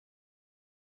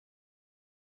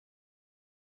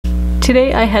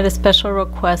Today I had a special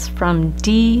request from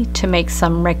Dee to make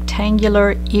some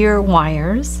rectangular ear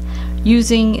wires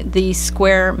using the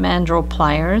square mandrel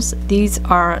pliers. These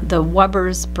are the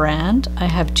Weber's brand. I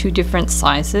have two different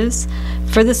sizes.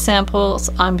 For the samples,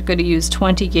 I'm going to use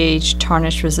 20 gauge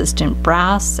tarnish resistant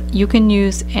brass. You can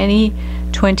use any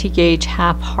 20 gauge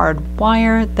half hard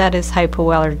wire that is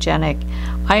hypoallergenic.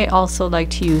 I also like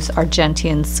to use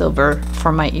Argentian silver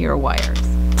for my ear wires.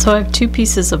 So I have two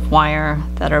pieces of wire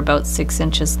that are about 6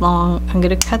 inches long. I'm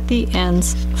going to cut the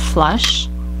ends flush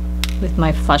with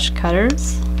my flush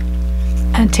cutters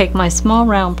and take my small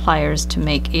round pliers to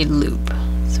make a loop.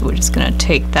 So we're just going to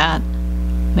take that,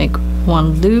 make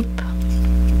one loop,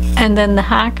 and then the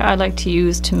hack I like to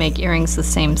use to make earrings the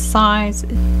same size,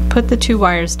 put the two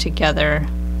wires together.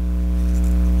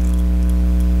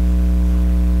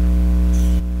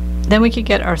 Then we could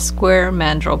get our square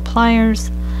mandrel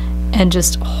pliers and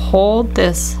just hold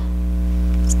this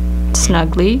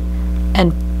snugly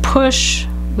and push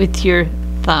with your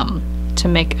thumb to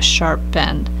make a sharp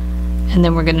bend. And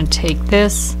then we're going to take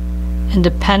this, and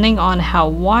depending on how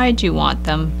wide you want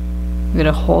them, we're going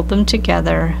to hold them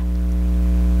together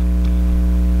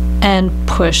and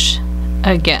push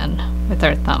again with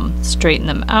our thumb. Straighten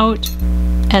them out,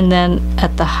 and then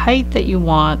at the height that you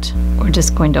want, we're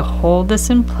just going to hold this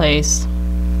in place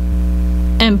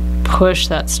and push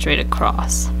that straight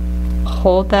across.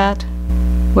 Hold that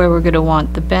where we're going to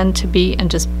want the bend to be and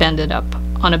just bend it up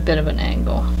on a bit of an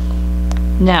angle.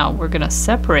 Now we're going to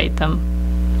separate them,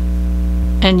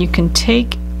 and you can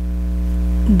take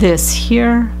this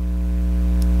here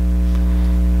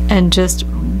and just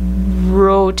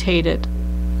rotate it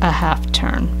a half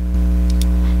turn.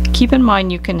 Keep in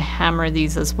mind you can hammer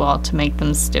these as well to make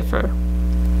them stiffer.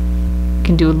 You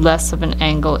can do less of an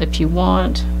angle if you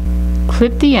want.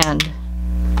 Clip the end.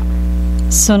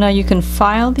 So now you can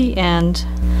file the end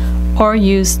or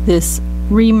use this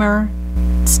reamer,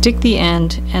 stick the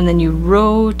end, and then you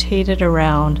rotate it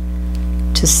around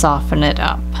to soften it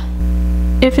up.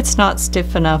 If it's not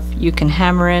stiff enough, you can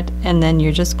hammer it, and then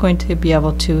you're just going to be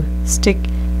able to stick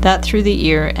that through the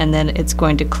ear, and then it's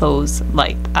going to close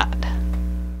like that.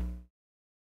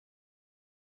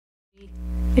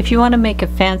 If you want to make a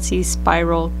fancy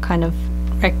spiral kind of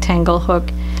rectangle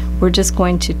hook, we're just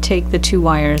going to take the two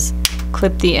wires,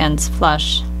 clip the ends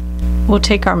flush. We'll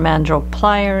take our mandrel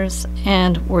pliers,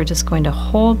 and we're just going to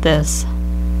hold this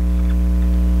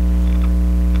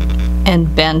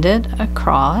and bend it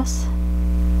across.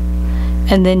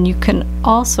 And then you can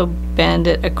also bend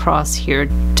it across here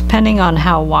depending on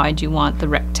how wide you want the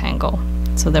rectangle.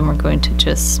 So then we're going to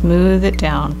just smooth it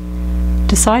down.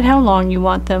 Decide how long you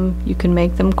want them. You can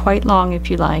make them quite long if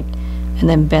you like, and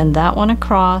then bend that one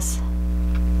across.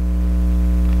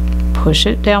 Push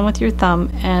it down with your thumb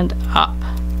and up.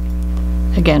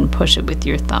 Again, push it with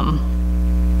your thumb.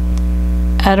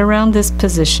 At around this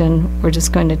position, we're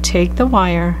just going to take the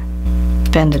wire,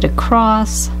 bend it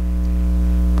across,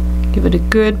 give it a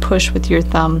good push with your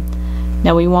thumb.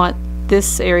 Now we want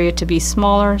this area to be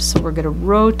smaller, so we're going to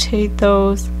rotate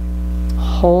those,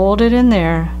 hold it in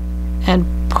there, and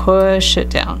push it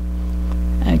down.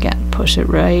 Again, push it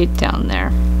right down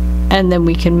there. And then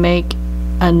we can make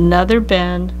another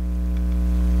bend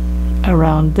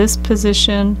around this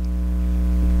position,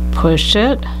 push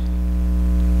it,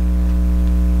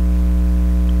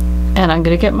 and I'm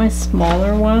going to get my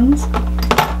smaller ones.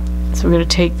 So we're going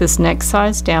to take this next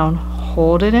size down,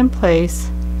 hold it in place,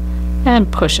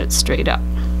 and push it straight up.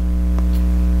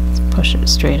 Let's push it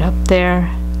straight up there.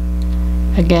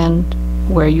 Again,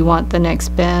 where you want the next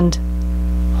bend,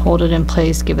 hold it in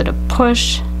place, give it a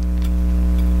push,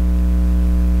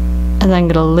 and then I'm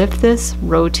going to lift this,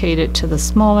 rotate it to the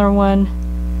smaller one,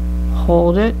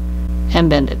 hold it, and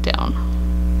bend it down.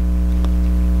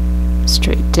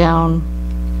 Straight down.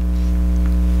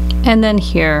 And then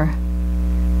here,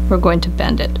 we're going to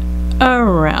bend it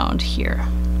around here.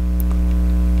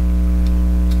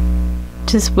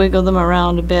 Just wiggle them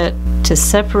around a bit to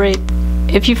separate.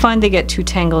 If you find they get too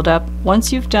tangled up,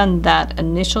 once you've done that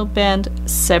initial bend,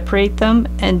 separate them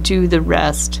and do the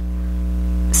rest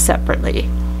separately.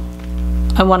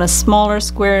 I want a smaller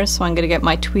square, so I'm going to get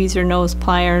my tweezer nose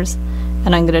pliers,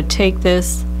 and I'm going to take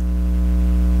this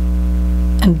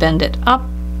and bend it up,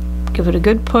 give it a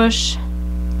good push,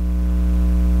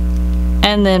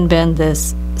 and then bend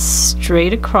this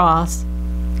straight across,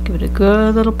 give it a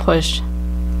good little push,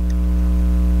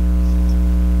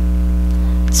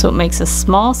 so it makes a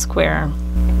small square.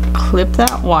 Clip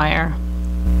that wire,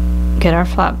 get our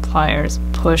flat pliers,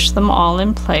 push them all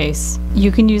in place.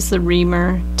 You can use the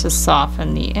reamer to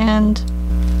soften the end.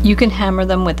 You can hammer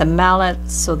them with a mallet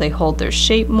so they hold their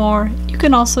shape more. You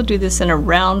can also do this in a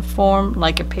round form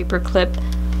like a paper clip,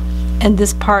 and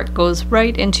this part goes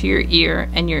right into your ear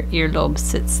and your earlobe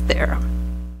sits there.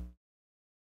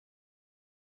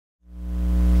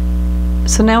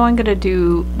 So now I'm going to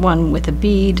do one with a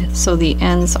bead, so the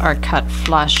ends are cut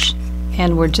flush,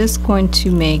 and we're just going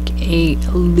to make a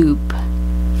loop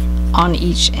on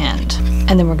each end.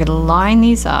 And then we're going to line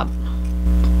these up.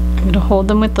 I'm going to hold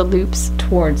them with the loops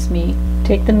towards me.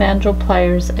 Take the mandrel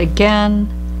pliers again,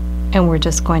 and we're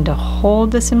just going to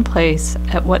hold this in place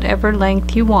at whatever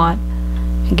length you want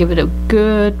and give it a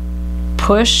good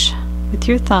push with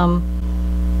your thumb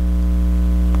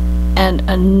and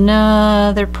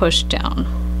another push down.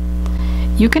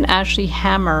 You can actually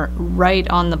hammer right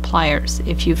on the pliers.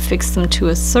 If you fix them to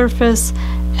a surface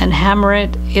and hammer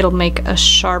it, it'll make a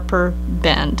sharper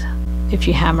bend if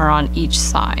you hammer on each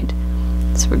side.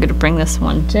 So we're going to bring this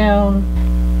one down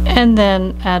and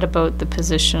then at about the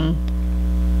position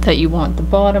that you want the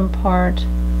bottom part,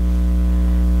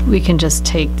 we can just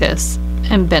take this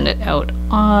and bend it out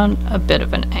on a bit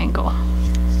of an angle.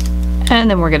 And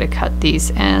then we're going to cut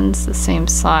these ends the same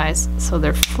size so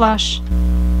they're flush,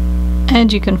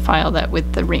 and you can file that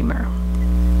with the reamer.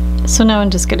 So now I'm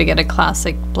just going to get a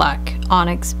classic black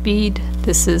onyx bead.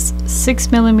 This is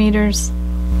 6 millimeters.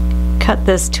 Cut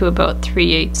this to about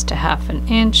 3/8 to 1/2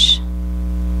 inch.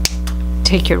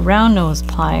 Take your round nose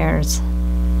pliers,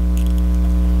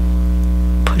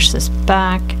 push this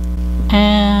back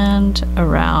and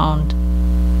around.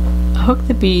 Hook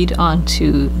the bead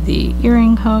onto the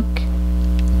earring hook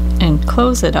and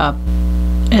close it up,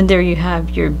 and there you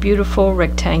have your beautiful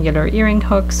rectangular earring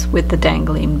hooks with the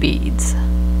dangling beads.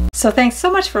 So thanks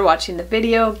so much for watching the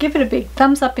video. Give it a big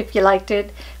thumbs up if you liked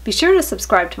it. Be sure to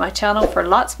subscribe to my channel for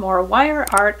lots more wire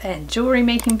art and jewelry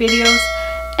making videos.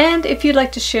 And if you'd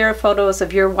like to share photos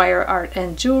of your wire art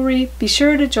and jewelry, be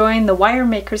sure to join the Wire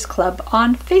Makers Club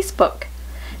on Facebook.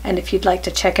 And if you'd like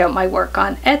to check out my work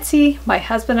on Etsy, my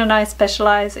husband and I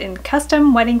specialize in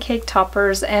custom wedding cake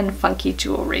toppers and funky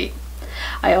jewelry.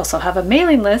 I also have a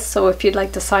mailing list, so if you'd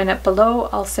like to sign up below,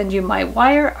 I'll send you my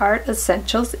Wire Art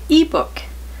Essentials ebook.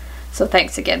 So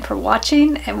thanks again for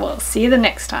watching, and we'll see you the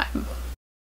next time.